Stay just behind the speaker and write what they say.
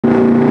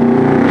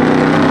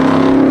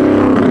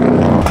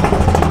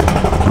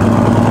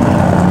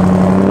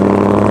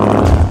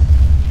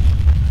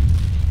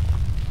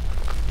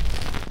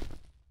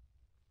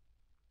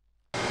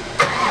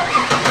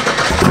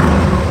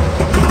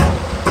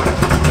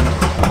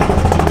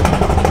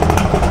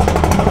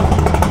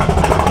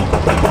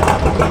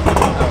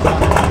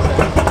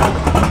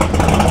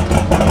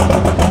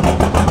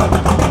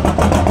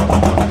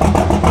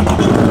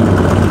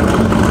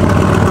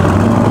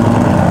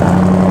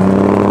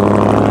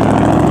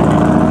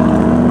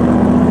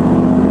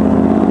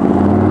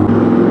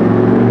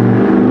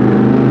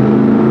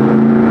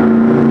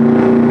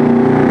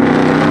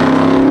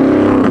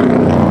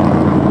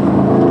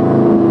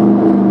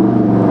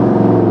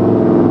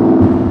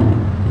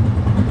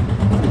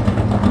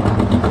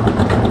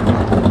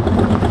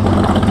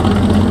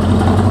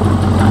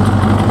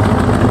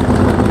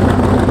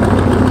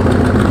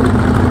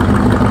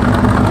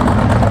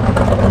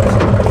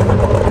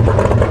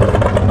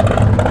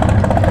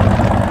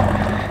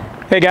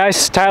Hey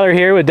guys, Tyler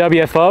here with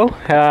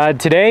WFO.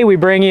 Today we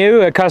bring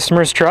you a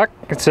customer's truck.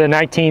 It's a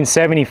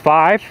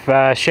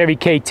 1975 Chevy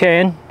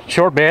K10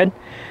 short bed.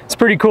 It's a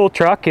pretty cool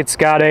truck. It's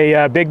got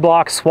a big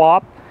block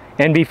swap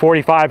NV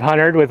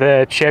 4500 with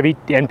a Chevy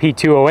NP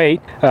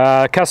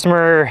 208.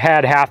 Customer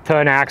had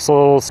half-ton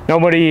axles.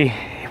 Nobody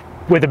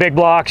with a big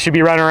block should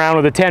be running around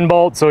with a 10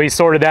 bolt, so he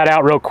sorted that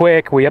out real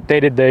quick. We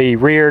updated the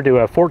rear to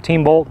a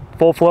 14 bolt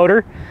full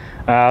floater.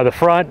 The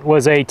front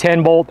was a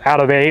 10 bolt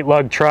out of an 8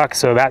 lug truck,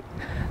 so that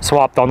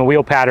swapped on the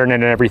wheel pattern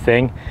and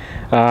everything.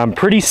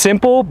 Pretty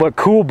simple but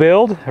cool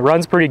build. It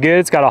runs pretty good.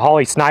 It's got a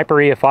Holley Sniper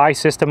EFI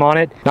system on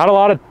it. Not a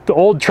lot of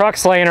old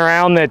trucks laying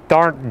around that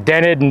aren't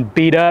dented and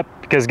beat up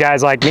because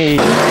guys like me.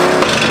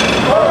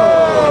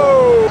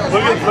 Oh!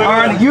 Look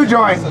at the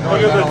U-joint. Look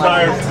at the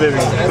tires spinning.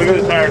 Look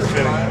at the tires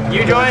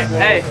spinning. U-joint?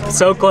 Hey,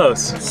 so close.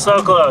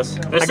 So close.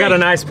 I got a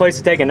nice place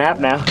to take a nap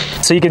now.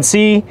 So you can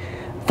see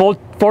full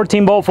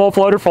 14 bolt full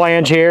floater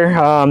flange here.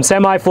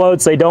 Semi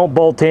floats, they don't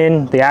bolt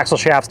in. The axle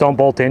shafts don't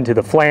bolt into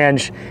the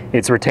flange.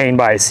 It's retained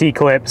by a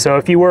C-clip. So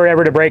if you were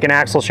ever to break an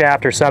axle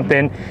shaft or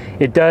something,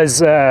 it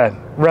does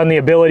run the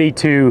ability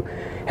to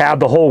have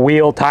the whole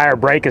wheel, tire,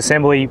 brake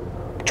assembly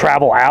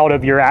travel out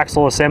of your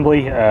axle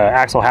assembly,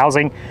 axle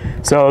housing.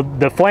 So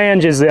the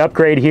flange is the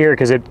upgrade here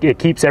because it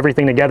keeps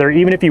everything together.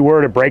 Even if you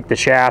were to break the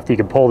shaft, you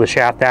can pull the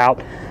shaft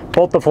out,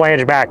 bolt the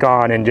flange back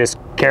on, and just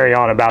carry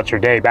on about your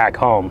day back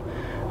home.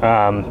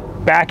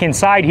 Back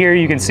inside here,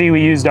 you can see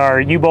we used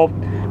our U-bolt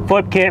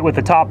flip kit with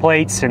the top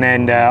plates and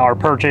then our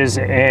perches,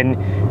 and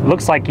it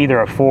looks like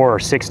either a 4 or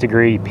 6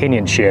 degree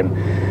pinion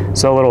shim.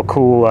 So a little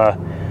cool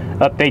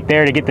update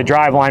there to get the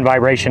driveline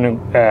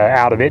vibration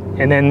out of it.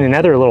 And then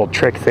another little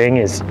trick thing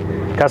is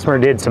customer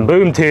did some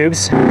boom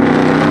tubes.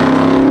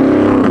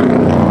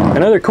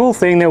 Another cool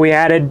thing that we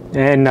added,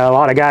 and a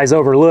lot of guys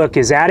overlook,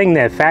 is adding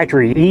the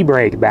factory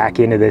e-brake back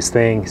into this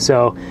thing.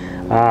 So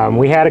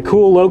we had a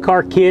cool low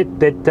car kit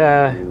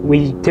that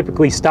we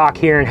typically stock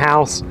here in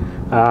house.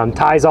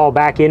 Ties all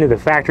back into the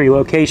factory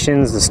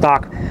locations, the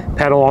stock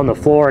pedal on the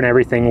floor and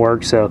everything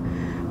works. So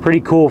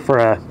pretty cool for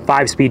a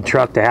 5-speed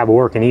truck to have a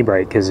working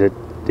e-brake, because it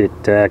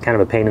kind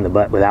of a pain in the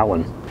butt without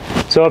one.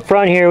 So up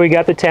front here we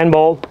got the 10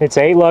 bolt. It's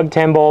 8 lug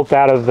 10 bolt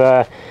out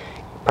of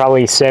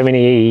probably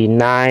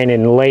 79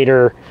 and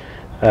later,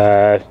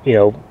 you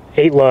know,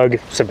 8 lug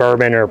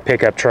Suburban or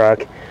pickup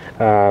truck.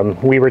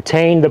 We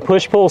retained the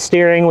push-pull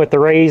steering with the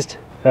raised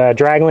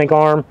drag link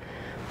arm.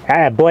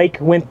 Blake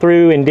went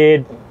through and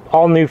did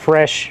all new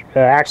fresh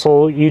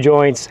axle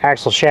U-joints,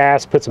 axle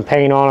shafts, put some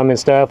paint on them and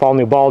stuff, all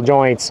new ball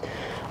joints,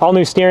 all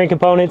new steering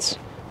components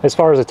as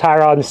far as the tie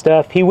rod and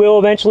stuff. He will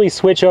eventually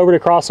switch over to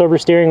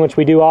crossover steering, which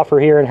we do offer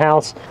here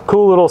in-house.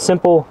 Cool little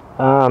simple,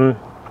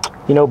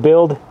 you know,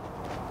 build.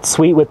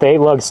 Sweet with the 8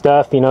 lug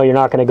stuff. You know, you're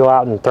not going to go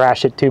out and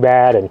thrash it too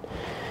bad and,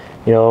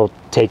 you know,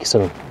 take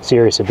some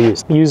serious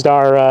abuse. Used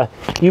our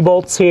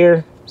U-bolts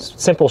here,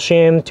 simple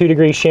shim, 2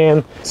 degree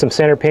shim, some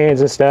center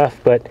pins and stuff.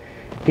 But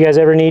if you guys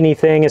ever need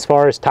anything as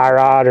far as tie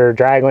rod or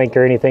drag link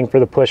or anything for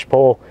the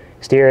push-pull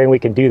steering, we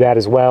can do that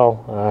as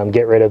well.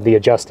 Get rid of the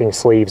adjusting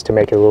sleeves to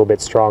make it a little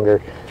bit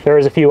stronger. There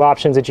is a few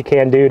options that you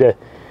can do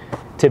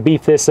to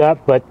beef this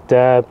up, but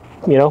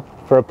you know,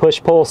 for a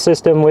push-pull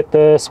system with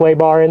the sway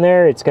bar in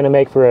there, it's going to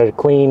make for a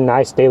clean,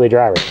 nice daily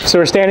driver. So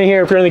we're standing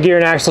here in front of the Gear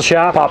and Axle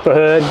shop, pop the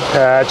hood,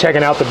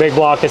 checking out the big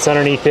block that's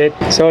underneath it.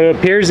 So it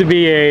appears to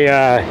be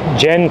a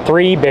Gen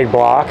 3 big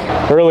block,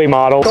 early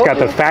model. It's got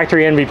the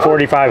factory NV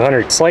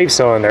 4500 slave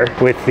cylinder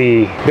with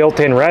the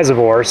built-in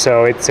reservoir,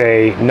 so it's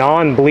a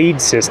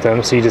non-bleed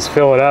system, so you just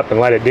fill it up and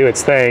let it do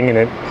its thing, and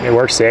it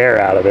works the air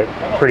out of it.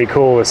 Pretty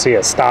cool to see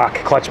a stock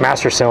clutch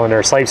master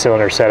cylinder, slave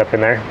cylinder setup in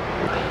there.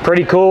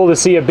 Pretty cool to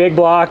see a big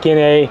block in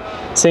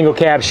a single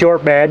cab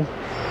short bed.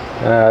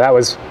 That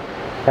was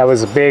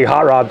a big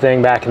hot rod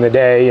thing back in the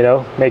day, you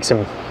know, make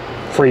some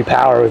free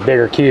power with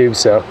bigger cubes.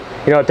 So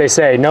you know what they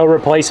say, no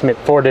replacement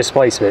for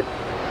displacement.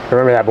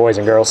 Remember that, boys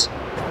and girls.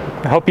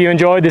 I hope you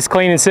enjoyed this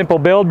clean and simple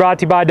build brought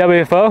to you by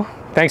WFO.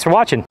 Thanks for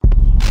watching.